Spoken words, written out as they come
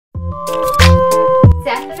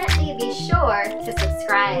be sure to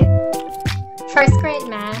subscribe. First grade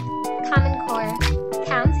math, Common Core,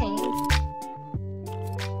 counting.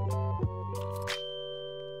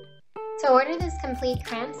 To order this complete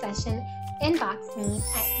cram session, inbox me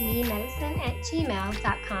at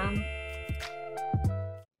memedicine@gmail.com.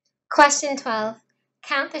 Question 12.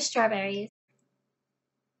 Count the strawberries.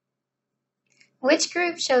 Which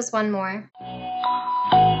group shows one more?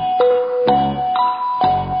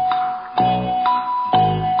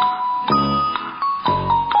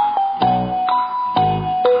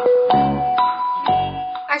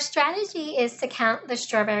 Our strategy is to count the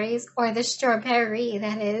strawberries, or the strawberry,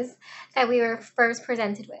 that we were first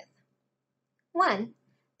presented with. 1.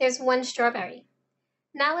 There's one strawberry.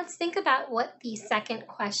 Now let's think about what the second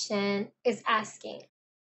question is asking.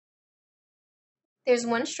 There's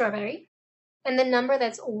one strawberry, and the number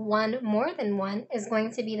that's one more than one is going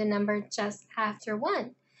to be the number just after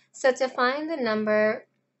one. So to find the number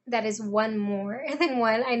that is one more than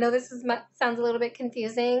one, I know this sounds a little bit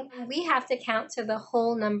confusing. We have to count to the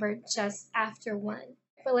whole number just after one.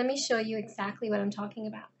 But let me show you exactly what I'm talking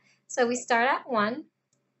about. So we start at 1,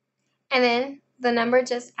 and then the number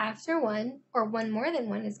just after 1, or one more than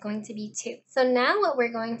 1, is going to be 2. So now what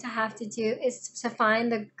we're going to have to do is to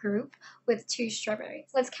find the group with 2 strawberries.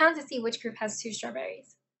 Let's count to see which group has 2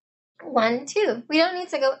 strawberries. 1, 2. We don't need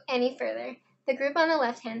to go any further. The group on the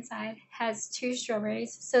left-hand side has 2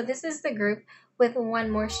 strawberries, so this is the group with one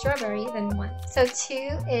more strawberry than 1. So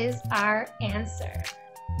 2 is our answer.